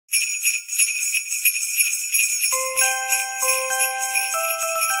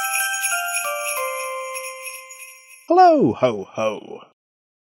Hello, ho, ho.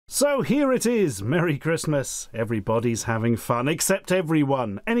 So here it is, Merry Christmas. Everybody's having fun, except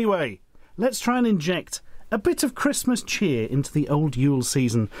everyone. Anyway, let's try and inject a bit of Christmas cheer into the old Yule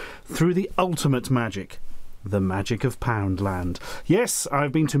season through the ultimate magic. The magic of Poundland. Yes,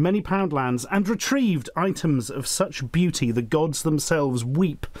 I've been to many Poundlands and retrieved items of such beauty the gods themselves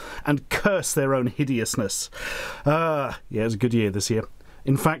weep and curse their own hideousness. Yeah, it was a good year this year.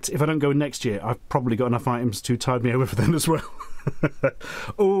 In fact, if I don't go next year, I've probably got enough items to tide me over for then as well.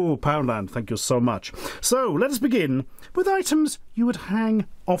 Oh, Poundland, thank you so much. So, let us begin with items you would hang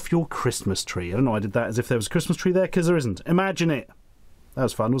off your Christmas tree. I don't know, I did that as if there was a Christmas tree there, because there isn't. Imagine it. That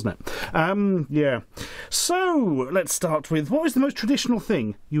was fun, wasn't it? Yeah. So, let's start with, what is the most traditional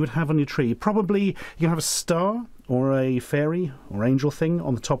thing you would have on your tree? Probably you can have a star or a fairy or angel thing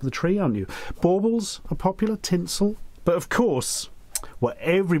on the top of the tree, aren't you? Baubles are popular, tinsel. But of course, what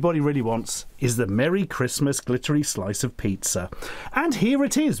everybody really wants is the Merry Christmas glittery slice of pizza. And here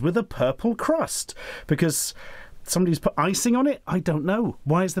it is with a purple crust, because somebody's put icing on it? I don't know.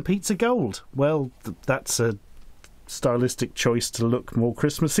 Why is the pizza gold? Well, that's a stylistic choice to look more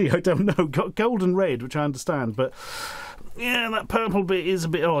Christmassy. I don't know. Got gold and red, which I understand, but yeah, that purple bit is a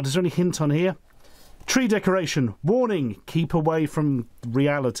bit odd. Is there any hint on here? Tree decoration. Warning, keep away from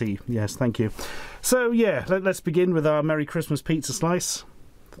reality. Yes, thank you. So, yeah, let's begin with our Merry Christmas pizza slice.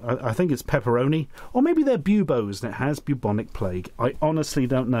 I think it's pepperoni. Or maybe they're buboes and it has bubonic plague. I honestly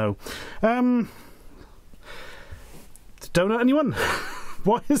don't know. Donut, anyone?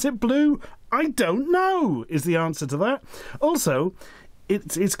 Why is it blue? I don't know, is the answer to that. Also,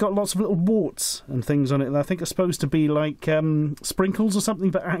 it's got lots of little warts and things on it that I think are supposed to be like sprinkles or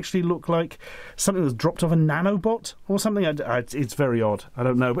something, but actually look like something that's dropped off a nanobot or something. It's very odd. I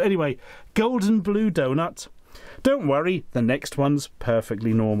don't know. But anyway, golden blue donut. Don't worry, the next one's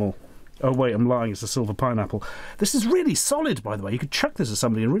perfectly normal. Oh, wait, I'm lying. It's a silver pineapple. This is really solid, by the way. You could chuck this at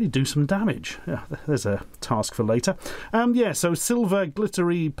somebody and really do some damage. Yeah, there's a task for later. Yeah, so silver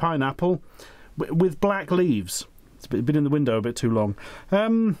glittery pineapple with black leaves. It's been in the window a bit too long.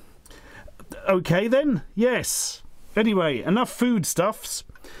 Okay then, yes. Anyway, enough foodstuffs.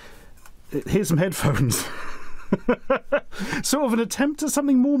 Here's some headphones. Sort of an attempt at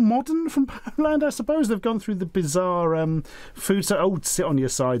something more modern from Poundland, I suppose. They've gone through the bizarre food. So, oh, sit on your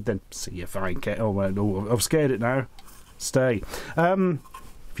side then. See if I can get. Oh, I've scared it now. Stay.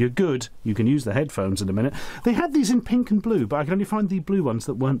 If you're good, you can use the headphones in a minute. They had these in pink and blue, but I could only find the blue ones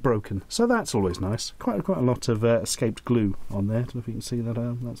that weren't broken. So that's always nice. Quite a lot of escaped glue on there. I don't know if you can see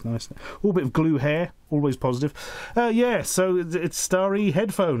that. That's nice. Oh, a bit of glue hair. Always positive. Yeah, so it's starry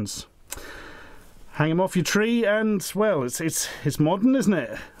headphones. Hang them off your tree, and well, it's modern, isn't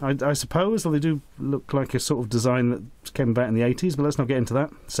it? I suppose. Well, they do look like a sort of design that came about in the 80s, but let's not get into that.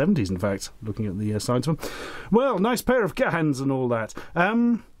 70s, in fact, looking at the sides of them. Well, nice pair of hands and all that.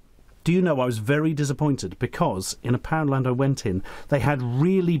 Do you know, I was very disappointed because in a Poundland I went in, they had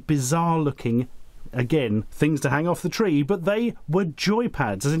really bizarre-looking, again, things to hang off the tree, but they were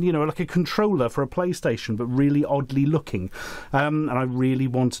joypads, as in, you know, like a controller for a PlayStation, but really oddly looking. And I really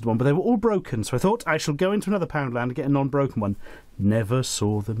wanted one, but they were all broken, so I thought I shall go into another Poundland and get a non-broken one. Never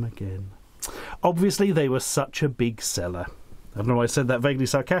saw them again. Obviously, they were such a big seller. I don't know why I said that vaguely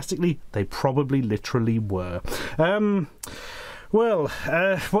sarcastically. They probably literally were. Well,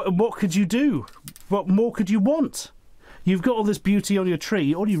 what could you do? What more could you want? You've got all this beauty on your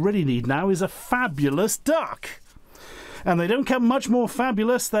tree. All you really need now is a fabulous duck. And they don't come much more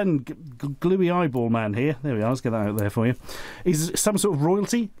fabulous than Gluey Eyeball Man here. There we are. Let's get that out there for you. He's some sort of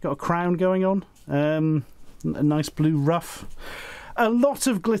royalty. Got a crown going on. A nice blue ruff. A lot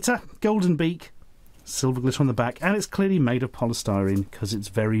of glitter. Golden beak. Silver glitter on the back. And it's clearly made of polystyrene because it's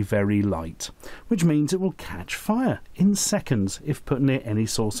very, very light. Which means it will catch fire in seconds if put near any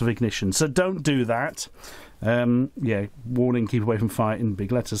source of ignition. So don't do that. Yeah, warning, keep away from fire in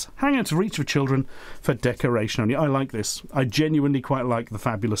big letters. Hang out to reach for children for decoration only. I like this. I genuinely quite like the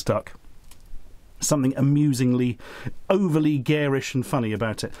fabulous duck. Something amusingly, overly garish and funny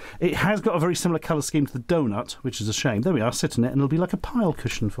about it. It has got a very similar colour scheme to the donut, which is a shame. There we are, sit on it and it'll be like a pile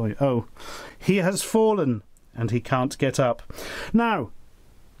cushion for you. Oh, he has fallen and he can't get up. Now,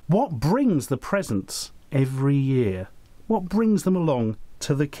 what brings the presents every year? What brings them along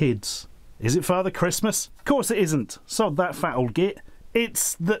to the kids? Is it Father Christmas? Of course it isn't. Sod that fat old git.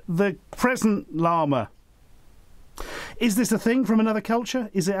 It's the present llama. Is this a thing from another culture?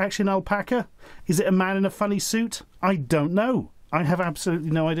 Is it actually an alpaca? Is it a man in a funny suit? I don't know. I have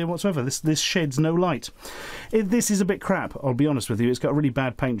absolutely no idea whatsoever. This sheds no light. This is a bit crap, I'll be honest with you. It's got a really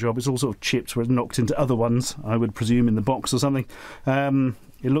bad paint job. It's all sort of chipped where it's knocked into other ones, I would presume, in the box or something.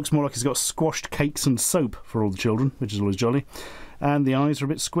 It looks more like it's got squashed cakes and soap for all the children, which is always jolly. And the eyes are a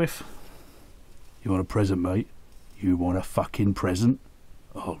bit squiff. You want a present, mate? You want a fucking present?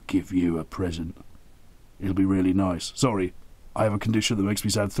 I'll give you a present. It'll be really nice. Sorry, I have a condition that makes me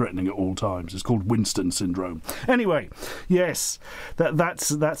sound threatening at all times. It's called Winston syndrome. Anyway, yes,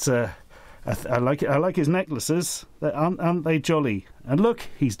 that's I like it. I like his necklaces. Aren't they jolly? And look,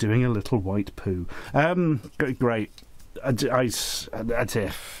 he's doing a little white poo. Great.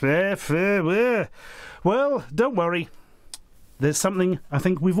 Well, don't worry. There's something I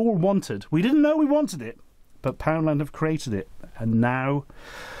think we've all wanted. We didn't know we wanted it, but Poundland have created it, and now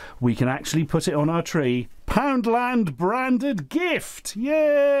we can actually put it on our tree. Poundland branded gift!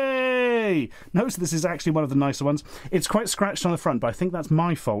 Yay! Notice this is actually one of the nicer ones. It's quite scratched on the front, but I think that's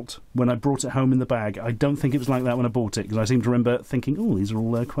my fault when I brought it home in the bag. I don't think it was like that when I bought it, because I seem to remember thinking, oh, these are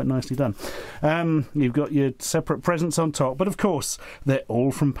all quite nicely done. You've got your separate presents on top, but of course, they're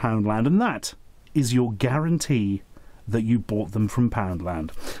all from Poundland, and that is your guarantee that you bought them from Poundland.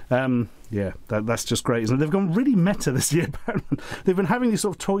 Yeah, that's just great, isn't it? They've gone really meta this year, Poundland. They've been having these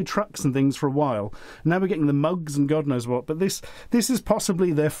sort of toy trucks and things for a while. Now we're getting the mugs and God knows what, but this is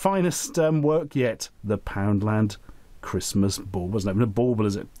possibly their finest work yet. The Poundland Christmas bauble. Wasn't even a bauble,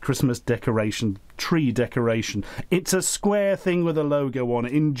 is it? Christmas decoration, tree decoration. It's a square thing with a logo on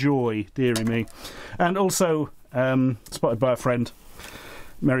it. Enjoy, dearie me. And also, spotted by a friend,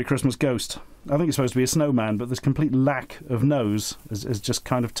 Merry Christmas Ghost. I think it's supposed to be a snowman, but this complete lack of nose has just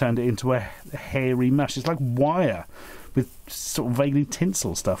kind of turned it into a hairy mush. It's like wire with sort of vaguely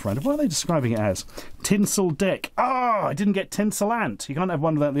tinsel stuff around it. What are they describing it as? Tinsel deck. Ah, I didn't get tinsel ant. You can't have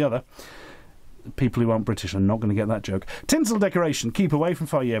one without the other. People who aren't British are not going to get that joke. Tinsel decoration. Keep away from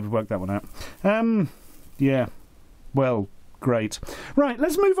fire. Yeah, we've worked that one out. Yeah. Well, great. Right,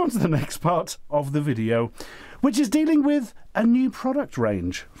 let's move on to the next part of the video, which is dealing with a new product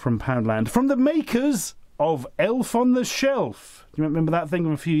range from Poundland, from the makers of Elf on the Shelf. Do you remember that thing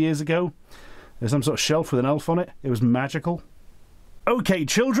from a few years ago? There's some sort of shelf with an elf on it. It was magical. OK,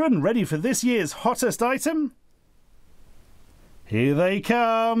 children, ready for this year's hottest item? Here they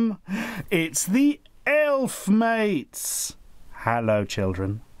come. It's the Elf Mates. Hello,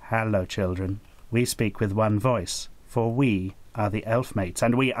 children. Hello, children. We speak with one voice, for we are the Elf Mates,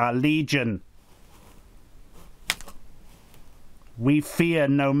 and we are legion. We fear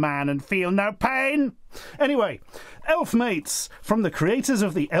no man and feel no pain. Anyway, Elf Mates, from the creators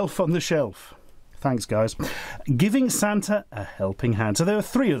of the Elf on the Shelf. Thanks, guys. Giving Santa a helping hand. So there are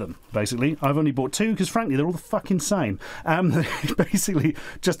 3 of them, basically. I've only bought 2, because frankly, they're all the fucking same. Basically,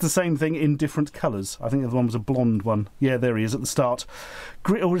 just the same thing in different colours. I think the other one was a blonde one. Yeah, there he is at the start.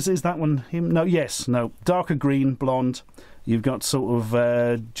 Or is that one him? No, yes, no. Darker green, blonde. You've got sort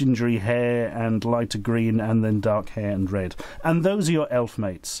of gingery hair and lighter green, and then dark hair and red. And those are your elf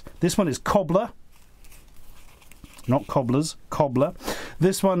mates. This one is Cobbler. Not Cobblers, Cobbler.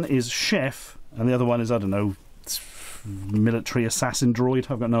 This one is Chef, and the other one is, I don't know, military assassin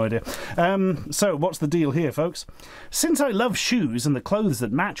droid. I've got no idea. So, what's the deal here, folks? Since I love shoes and the clothes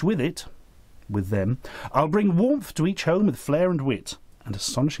that match with them, I'll bring warmth to each home with flair and wit. And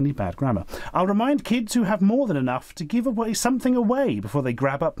astonishingly bad grammar. I'll remind kids who have more than enough to give away something away before they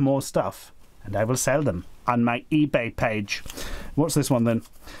grab up more stuff. And I will sell them on my eBay page. What's this one then?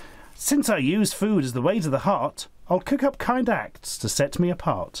 Since I use food as the way to the heart, I'll cook up kind acts to set me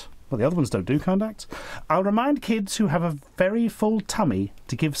apart. Well, the other ones don't do kind acts. I'll remind kids who have a very full tummy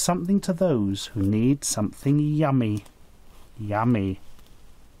to give something to those who need something yummy. Yummy.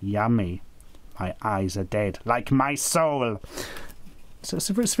 Yummy. My eyes are dead, like my soul. So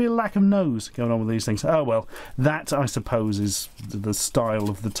it's a very severe lack of nose going on with these things. Oh, well, that, I suppose, is the style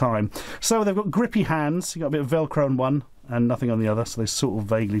of the time. So they've got grippy hands. You've got a bit of Velcro on one and nothing on the other, so they sort of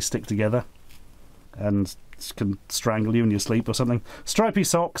vaguely stick together and can strangle you in your sleep or something. Stripy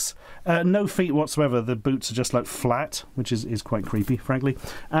socks. No feet whatsoever. The boots are just, like, flat, which is quite creepy, frankly.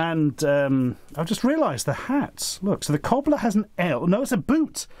 And I've just realised the hats. Look, so the Cobbler has an L. No, it's a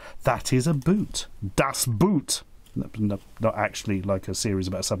boot. That is a boot. Das Boot. Not actually like a series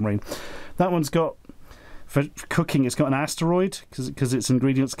about a submarine. That one's got, for cooking, it's got an asteroid because its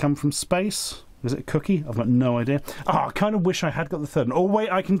ingredients come from space. Is it a cookie? I've got no idea. Oh, I kind of wish I had got the third one. Oh,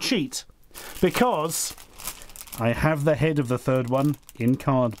 wait, I can cheat because I have the head of the third one in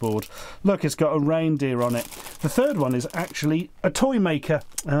cardboard. Look, it's got a reindeer on it. The third one is actually a toy maker.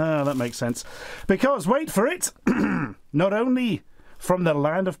 Ah, that makes sense. Because, wait for it, not only from the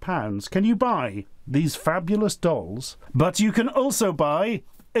land of pounds can you buy these fabulous dolls, but you can also buy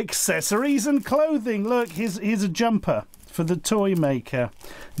accessories and clothing. Look, here's a jumper for the toy maker.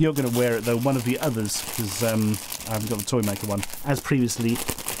 You're going to wear it, though, one of the others, because I haven't got the toy maker one, as previously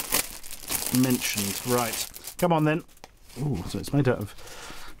mentioned. Right, come on then. Oh, so it's made out of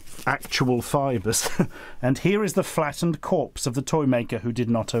actual fibres. And here is the flattened corpse of the toy maker who did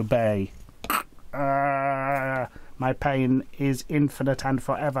not obey. My pain is infinite and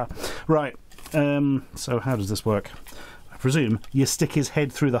forever. Right, so how does this work? I presume you stick his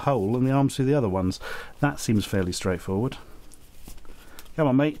head through the hole and the arms through the other ones. That seems fairly straightforward. Come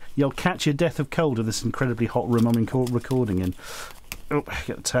on, mate. You'll catch your death of cold in this incredibly hot room I'm recording in. Oh,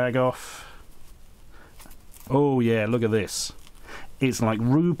 get the tag off. Oh, yeah, look at this. It's like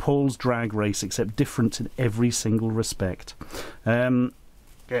RuPaul's Drag Race, except different in every single respect.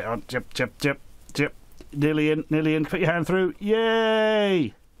 Get on, jip. Nearly in. Put your hand through.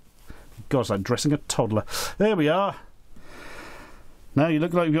 Yay! God, it's like dressing a toddler. There we are. Now you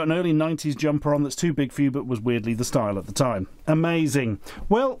look like you've got an early 90s jumper on that's too big for you, but was weirdly the style at the time. Amazing.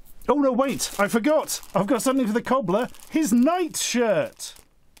 Well, oh no, wait, I forgot. I've got something for the cobbler. His night shirt.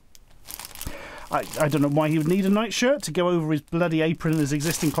 I don't know why he would need a night shirt to go over his bloody apron and his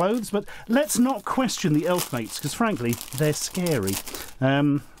existing clothes, but let's not question the elf mates, because frankly, they're scary.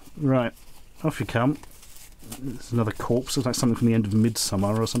 Right, off you come. There's another corpse. Looks like something from the end of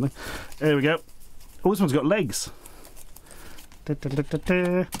Midsummer or something. There we go. Oh, this one's got legs. I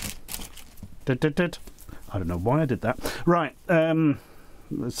don't know why I did that. Right.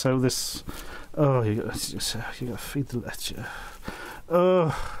 So this. Oh, you got to feed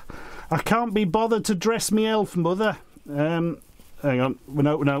the. I can't be bothered to dress me elf, mother. Hang on.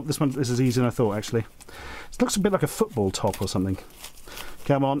 No. This is easier than I thought. Actually, it looks a bit like a football top or something.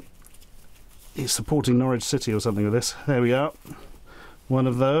 Come on. He's supporting Norwich City or something with this. There we are. One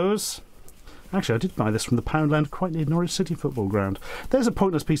of those. Actually, I did buy this from the Poundland quite near Norwich City football ground. There's a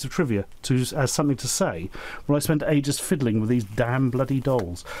pointless piece of trivia as something to say when I spent ages fiddling with these damn bloody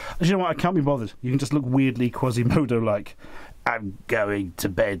dolls. And you know what? I can't be bothered. You can just look weirdly Quasimodo-like. I'm going to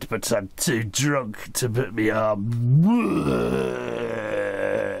bed, but I'm too drunk to put me arm.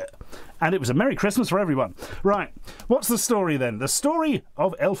 And it was a Merry Christmas for everyone. Right, what's the story then? The Story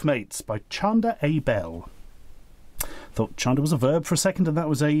of Elfmates by Chanda A. Bell. Thought Chanda was a verb for a second, and that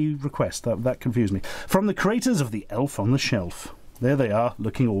was a request. That confused me. From the creators of The Elf on the Shelf. There they are,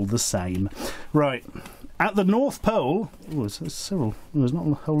 looking all the same. Right. At the North Pole... Oh, there's several... There's not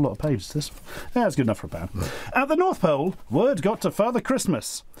a whole lot of pages, this. Yeah, it's good enough for a pound. At the North Pole, word got to Father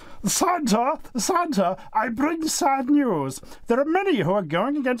Christmas. Santa, I bring sad news. There are many who are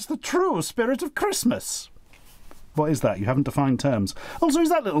going against the true spirit of Christmas. What is that? You haven't defined terms. Also, is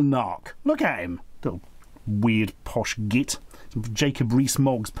that little narc? Look at him. Little weird posh git. Jacob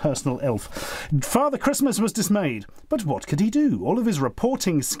Rees-Mogg's personal elf. Father Christmas was dismayed, but what could he do? All of his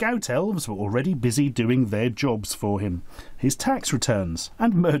reporting scout elves were already busy doing their jobs for him. His tax returns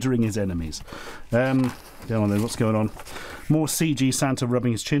and murdering his enemies. Go on then, what's going on? More CG Santa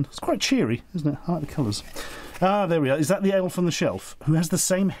rubbing his chin. It's quite cheery, isn't it? I like the colours. Ah, there we are. Is that the elf on the shelf, who has the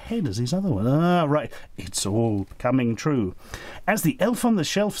same head as his other one? Ah, right. It's all coming true. As the elf on the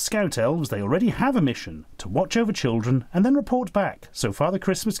shelf scout elves, they already have a mission to watch over children and then report back, so Father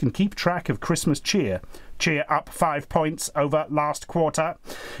Christmas can keep track of Christmas cheer. Cheer up 5 points over last quarter.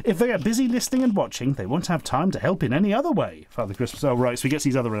 If they are busy listening and watching, they won't have time to help in any other way. Father Christmas. Oh, right. So he gets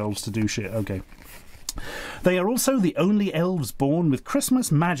these other elves to do shit. Okay. They are also the only elves born with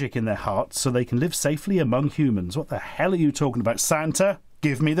Christmas magic in their hearts, so they can live safely among humans. What the hell are you talking about, Santa?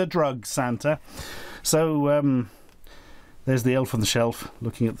 Give me the drugs, Santa. So, there's the elf on the shelf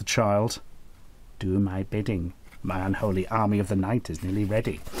looking at the child. Do my bidding. My unholy army of the night is nearly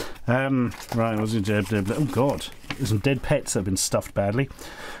ready. Right, oh God. There's some dead pets that have been stuffed badly.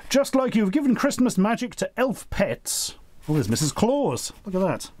 Just like you've given Christmas magic to elf pets. Oh, there's Mrs. Claus. Look at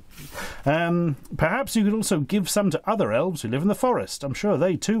that. Perhaps you could also give some to other elves who live in the forest. I'm sure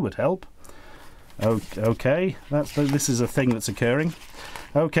they too would help. Okay, this is a thing that's occurring.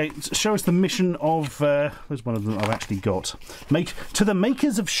 Okay, show us the mission of... there's one of them I've actually got. To the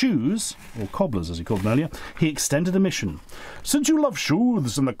makers of shoes, or cobblers as he called them earlier, he extended a mission. Since you love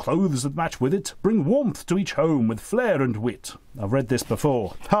shoes and the clothes that match with it, bring warmth to each home with flair and wit. I've read this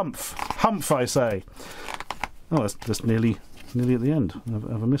before. Humph, I say. Oh, that's nearly at the end.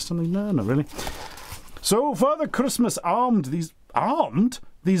 Have I missed something? No, not really. So Father Christmas armed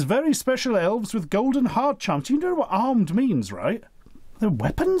these very special elves with golden heart charms. You know what armed means, right? They're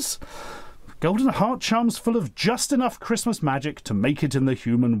weapons? Golden heart charms full of just enough Christmas magic to make it in the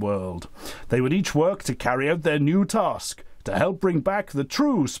human world. They would each work to carry out their new task, to help bring back the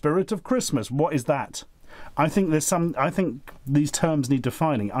true spirit of Christmas. What is that? I think these terms need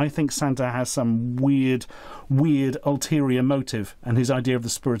defining. I think Santa has some weird ulterior motive, and his idea of the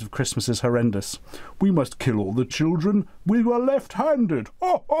spirit of Christmas is horrendous. We must kill all the children. We were left-handed.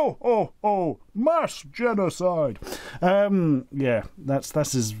 Oh, oh, oh, oh. Mass genocide. Yeah,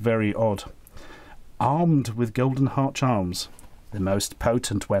 that is very odd. Armed with golden heart charms. The most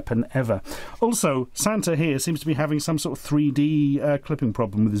potent weapon ever. Also, Santa here seems to be having some sort of 3D clipping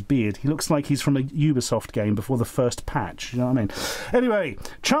problem with his beard. He looks like he's from a Ubisoft game before the first patch. You know what I mean? Anyway,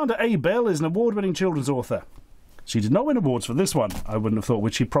 Chanda A. Bell is an award-winning children's author. She did not win awards for this one, I wouldn't have thought,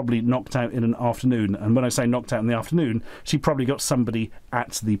 which she probably knocked out in an afternoon. And when I say knocked out in the afternoon, she probably got somebody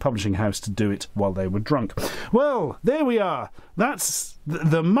at the publishing house to do it while they were drunk. Well, there we are. That's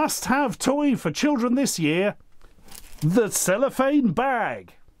the must-have toy for children this year. The cellophane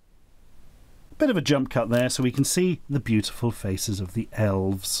bag. Bit of a jump cut there so we can see the beautiful faces of the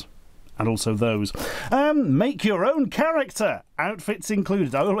elves. And also those. Make your own character. Outfits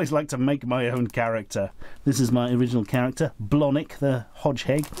included. I always like to make my own character. This is my original character, Blonick the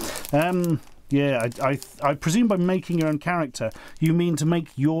Hodgehog. Yeah, I presume by making your own character, you mean to make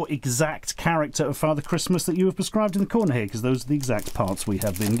your exact character of Father Christmas that you have prescribed in the corner here, because those are the exact parts we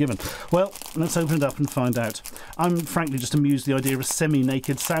have been given. Well, let's open it up and find out. I'm frankly just amused at the idea of a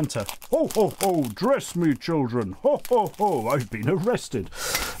semi-naked Santa. Ho, ho, ho, dress me, children. Ho, ho, ho, I've been arrested.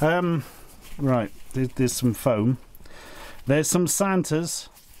 Right, there's some foam. There's some Santas.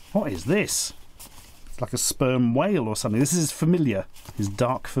 What is this? Like a sperm whale or something. This is his familiar, his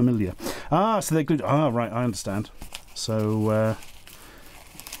dark familiar. Ah, so they're glued. Ah, right, I understand. So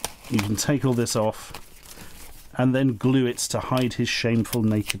you can take all this off and then glue it to hide his shameful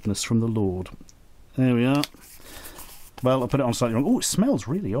nakedness from the Lord. There we are. Well, I'll put it on slightly wrong. Oh, it smells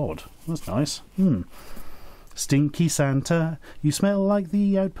really odd. That's nice. Stinky Santa, you smell like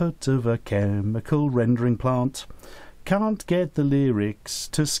the output of a chemical rendering plant. Can't get the lyrics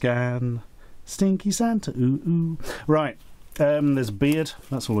to scan. Stinky Santa, ooh, ooh. Right, there's a beard.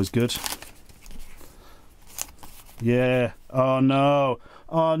 That's always good. Yeah. Oh, no.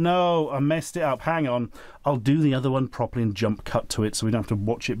 Oh, no. I messed it up. Hang on. I'll do the other one properly and jump cut to it so we don't have to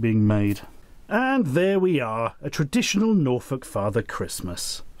watch it being made. And there we are. A traditional Norfolk Father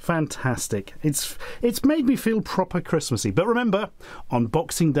Christmas. Fantastic. It's made me feel proper Christmassy. But remember, on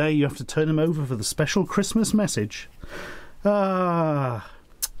Boxing Day, you have to turn him over for the special Christmas message.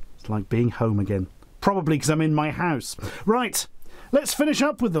 It's like being home again. Probably because I'm in my house. Right, let's finish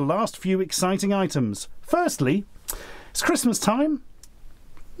up with the last few exciting items. Firstly, it's Christmas time.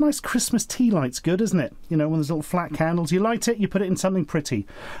 Nice Christmas tea light's good, isn't it? You know, one of those little flat candles. You light it, you put it in something pretty.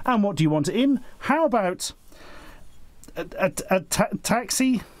 And what do you want it in? How about a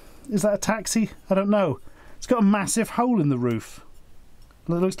taxi? Is that a taxi? I don't know. It's got a massive hole in the roof.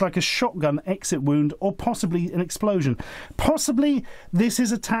 It looks like a shotgun exit wound or possibly an explosion. Possibly this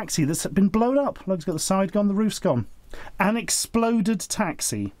is a taxi that's been blown up. Look, it's got the side gone, the roof's gone. An exploded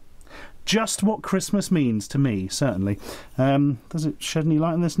taxi. Just what Christmas means to me, certainly. Does it shed any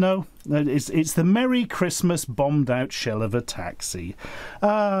light on this? No. It's the Merry Christmas bombed out shell of a taxi.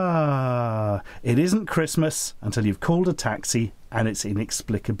 It isn't Christmas until you've called a taxi and it's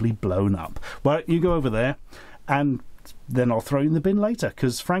inexplicably blown up. Well, you go over there and then I'll throw you in the bin later,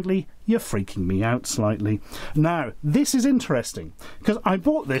 because frankly, you're freaking me out slightly. Now, this is interesting, because I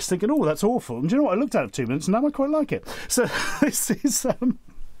bought this thinking, oh, that's awful. And do you know what? I looked at it for 2 minutes and now I quite like it. So this is...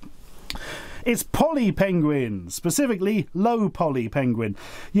 it's poly penguin, specifically low poly penguin.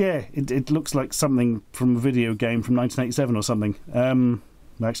 Yeah, it looks like something from a video game from 1987 or something.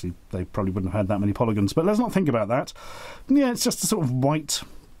 Actually, they probably wouldn't have had that many polygons, but let's not think about that. Yeah, it's just a sort of white,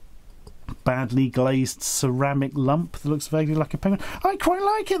 badly glazed ceramic lump that looks vaguely like a penguin. I quite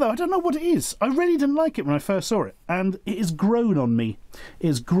like it, though. I don't know what it is. I really didn't like it when I first saw it, and it has grown on me. It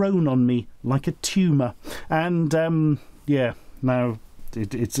has grown on me like a tumour. And, yeah, now...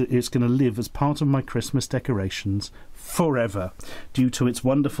 It's going to live as part of my Christmas decorations forever due to its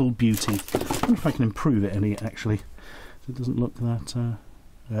wonderful beauty. I wonder if I can improve it any, actually. It doesn't look that...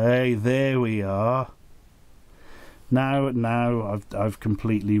 Hey, there we are. Now I've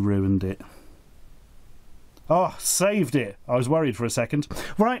completely ruined it. Oh, saved it. I was worried for a second.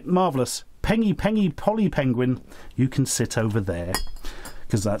 Right, marvellous. Pengy Polly Penguin, you can sit over there,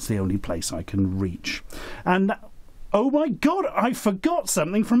 because that's the only place I can reach. And... oh my God, I forgot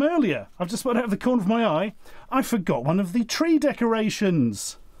something from earlier. I've just put it out of the corner of my eye. I forgot one of the tree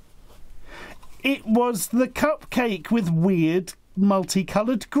decorations. It was the cupcake with weird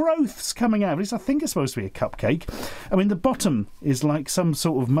multicoloured growths coming out. At least I think it's supposed to be a cupcake. I mean, the bottom is like some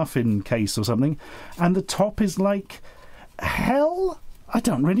sort of muffin case or something, and the top is like hell? I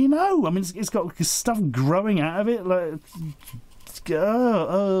don't really know. I mean, it's got stuff growing out of it. Like,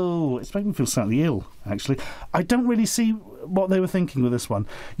 it's making me feel slightly ill, actually. I don't really see what they were thinking with this one.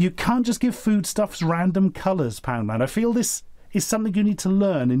 You can't just give foodstuffs random colours, Poundland. I feel this is something you need to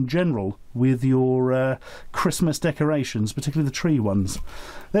learn in general with your Christmas decorations, particularly the tree ones.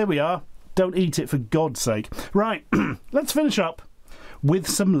 There we are. Don't eat it, for God's sake. Right, let's finish up with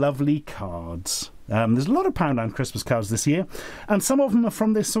some lovely cards. There's a lot of Poundland Christmas cards this year, and some of them are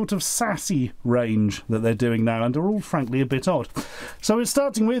from this sort of sassy range that they're doing now, and are all frankly a bit odd. So it's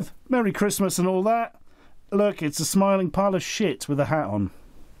starting with Merry Christmas and all that. Look, it's a smiling pile of shit with a hat on.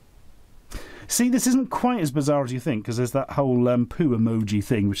 See, this isn't quite as bizarre as you think, because there's that whole poo emoji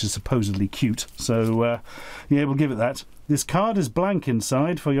thing, which is supposedly cute. So, yeah, we'll give it that. This card is blank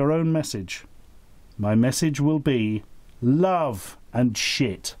inside for your own message. My message will be love and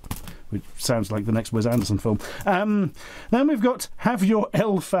shit. Which sounds like the next Wes Anderson film. Then we've got Have Your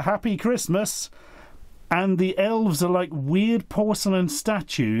Elf a Happy Christmas. And the elves are like weird porcelain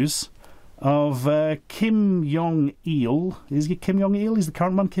statues of Kim Jong-il. Is he Kim Jong-il? He's the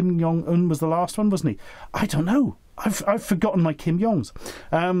current one. Kim Jong-un was the last one, wasn't he? I don't know. I've forgotten my Kim Jongs.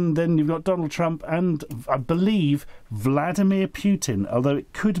 Then you've got Donald Trump and, I believe, Vladimir Putin, although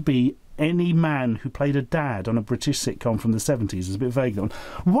it could be any man who played a dad on a British sitcom from the 70s. It's a bit vague, that one.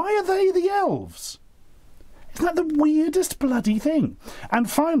 Why are they the elves? Isn't that the weirdest bloody thing? And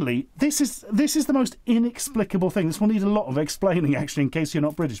finally, this is the most inexplicable thing. This will need a lot of explaining, actually, in case you're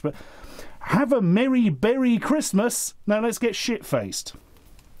not British. But have a merry berry Christmas. Now let's get shit-faced.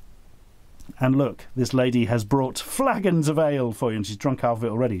 And look, this lady has brought flagons of ale for you, and she's drunk half of it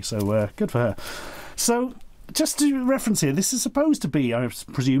already, so good for her. So, just to reference here, this is supposed to be, I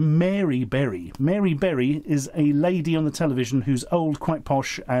presume, Mary Berry. Mary Berry is a lady on the television who's old, quite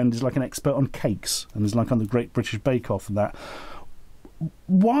posh, and is like an expert on cakes, and is like on the Great British Bake Off and that.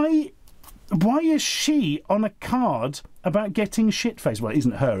 Why is she on a card about getting shit-faced? Well, it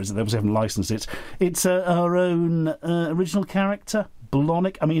isn't her, is it? They obviously haven't licensed it. It's our own original character,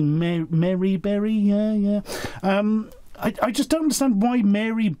 Mary Berry, yeah. I just don't understand why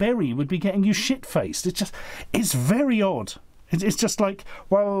Mary Berry would be getting you shit-faced. It's very odd. It's just like,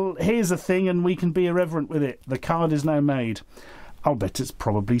 well, here's a thing and we can be irreverent with it. The card is now made. I'll bet it's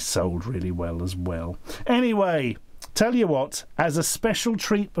probably sold really well as well. Anyway, tell you what, as a special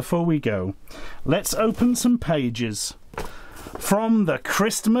treat before we go, let's open some pages from the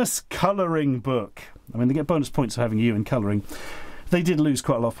Christmas colouring book. I mean, they get bonus points for having you in colouring. They did lose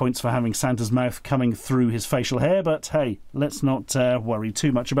quite a lot of points for having Santa's mouth coming through his facial hair, but hey, let's not worry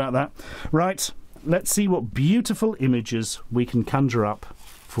too much about that. Right, let's see what beautiful images we can conjure up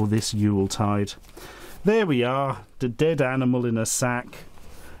for this Yuletide. There we are, the dead animal in a sack,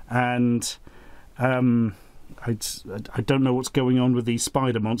 and I don't know what's going on with these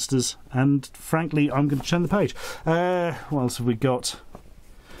spider monsters, and frankly, I'm going to turn the page. What else have we got?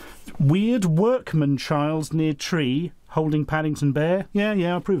 Weird workman child near tree holding Paddington Bear. Yeah,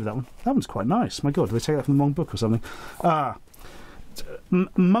 I approve of that one. That one's quite nice. My God, did they take that from the wrong book or something?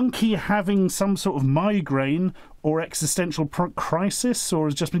 Monkey having some sort of migraine or existential crisis, or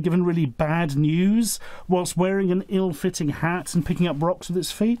has just been given really bad news whilst wearing an ill-fitting hat and picking up rocks with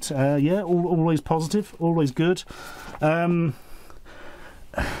its feet. Yeah, always positive, always good.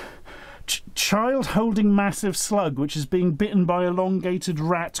 Child holding massive slug, which is being bitten by elongated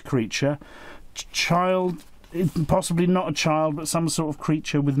rat creature. Child, possibly not a child, but some sort of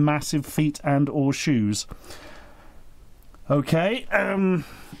creature with massive feet and or shoes. Okay,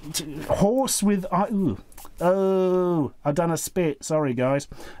 horse with... Oh, I've done a spit. Sorry, guys.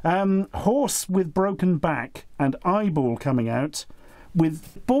 Horse with broken back and eyeball coming out,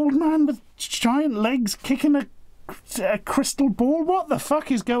 with bald man with giant legs kicking a crystal ball. What the fuck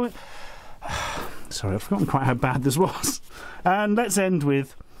is going... Sorry, I've forgotten quite how bad this was. And let's end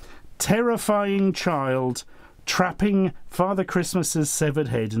with terrifying child trapping Father Christmas's severed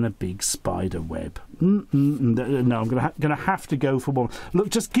head in a big spider web. No, I'm gonna have to go for one. Look,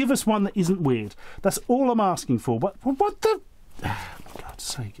 just give us one that isn't weird. That's all I'm asking for. What the... For God's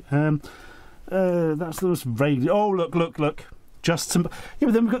sake. That's the most vague... Oh, look. Just some... Yeah,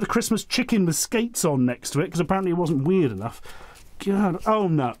 but then we've got the Christmas chicken with skates on next to it, because apparently it wasn't weird enough. God, oh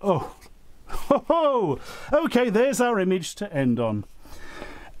no. Oh. Ho-ho! Okay, there's our image to end on.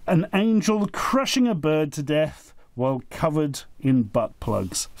 An angel crushing a bird to death while covered in butt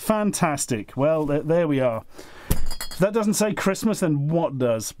plugs. Fantastic. Well, there we are. If that doesn't say Christmas, then what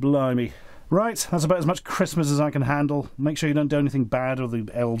does? Blimey. Right, that's about as much Christmas as I can handle. Make sure you don't do anything bad or the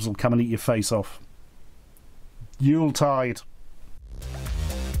elves will come and eat your face off. Yuletide.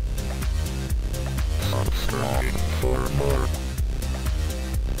 Subscribe. subscribe for more.